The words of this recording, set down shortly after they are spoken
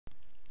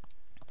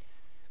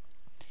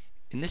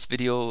In this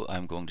video,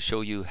 I'm going to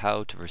show you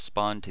how to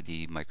respond to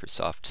the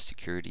Microsoft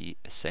Security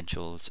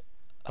Essentials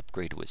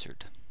upgrade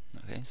wizard.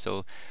 Okay,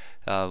 so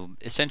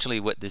essentially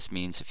what this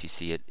means, if you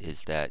see it,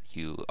 is that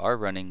you are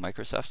running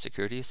Microsoft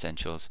Security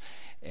Essentials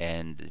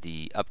and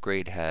the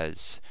upgrade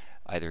has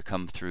either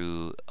come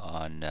through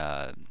on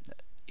a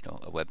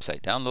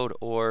website download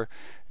or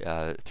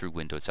through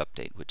Windows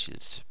Update, which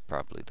is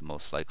probably the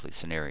most likely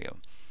scenario.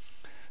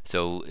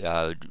 So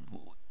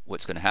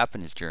what's going to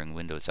happen is during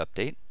Windows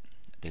Update,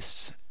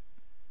 this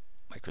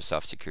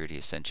Microsoft Security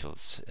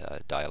Essentials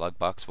dialog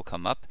box will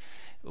come up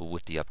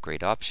with the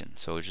upgrade option.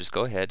 So just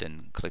go ahead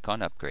and click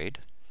on upgrade.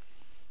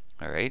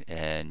 Alright,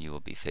 and you will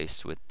be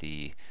faced with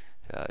the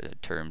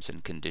terms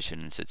and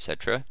conditions,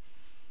 etc.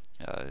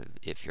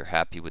 If you're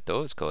happy with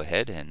those, go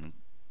ahead and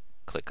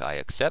click I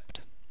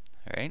accept.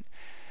 Alright,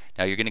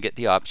 now you're going to get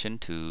the option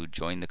to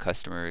join the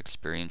Customer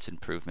Experience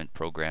Improvement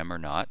Program or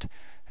not.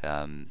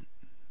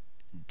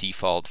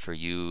 Default for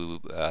you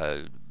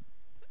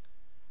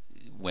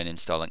when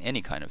installing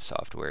any kind of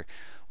software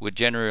would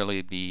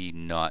generally be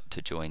not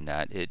to join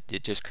that.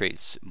 It just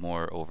creates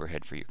more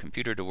overhead for your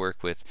computer to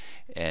work with,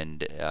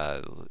 and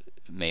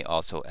may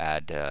also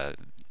add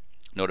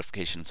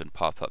notifications and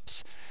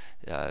pop-ups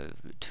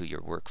to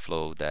your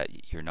workflow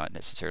that you're not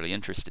necessarily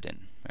interested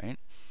in, right?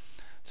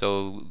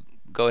 So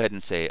go ahead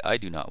and say I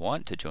do not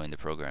want to join the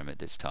program at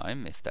this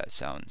time, if that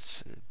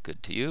sounds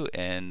good to you,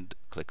 and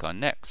click on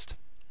next.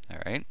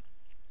 Alright,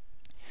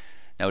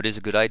 now it is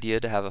a good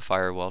idea to have a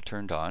firewall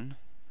turned on.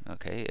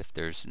 Okay, if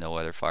there's no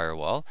other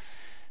firewall,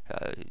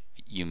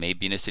 you may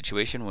be in a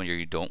situation where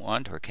you don't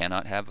want or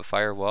cannot have a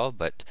firewall,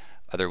 but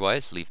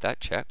otherwise leave that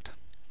checked.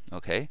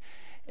 Okay,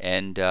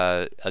 and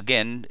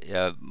again,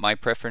 my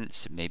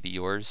preference, maybe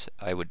yours,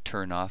 I would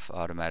turn off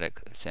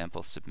automatic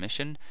sample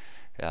submission.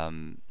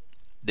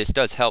 This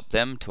does help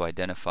them to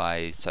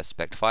identify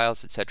suspect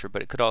files, etc.,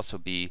 but it could also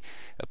be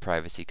a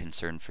privacy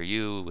concern for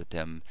you with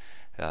them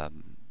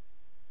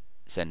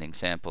sending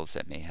samples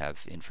that may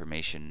have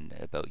information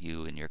about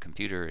you and your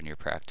computer and your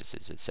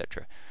practices,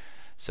 etc.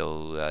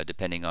 So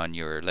depending on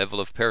your level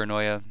of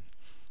paranoia,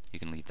 you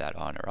can leave that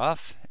on or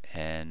off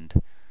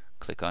and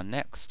click on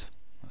next.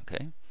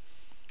 Okay,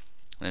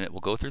 and it will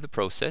go through the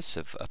process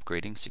of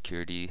upgrading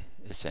Security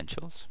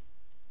Essentials.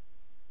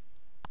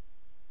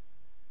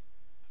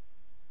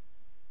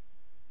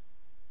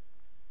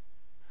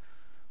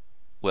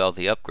 While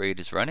the upgrade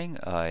is running,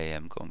 I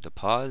am going to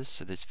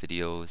pause this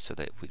video so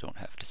that we don't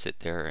have to sit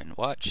there and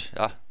watch.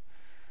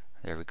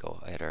 There we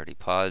go. I had already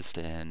paused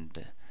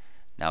and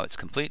now it's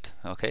complete.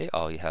 Okay,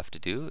 all you have to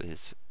do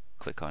is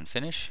click on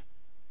finish,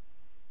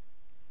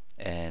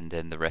 and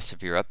then the rest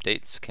of your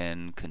updates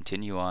can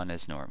continue on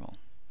as normal.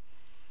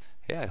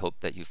 Okay, I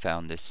hope that you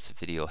found this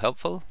video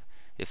helpful.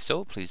 If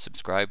so, please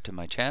subscribe to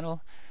my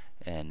channel,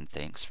 and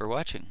thanks for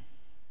watching.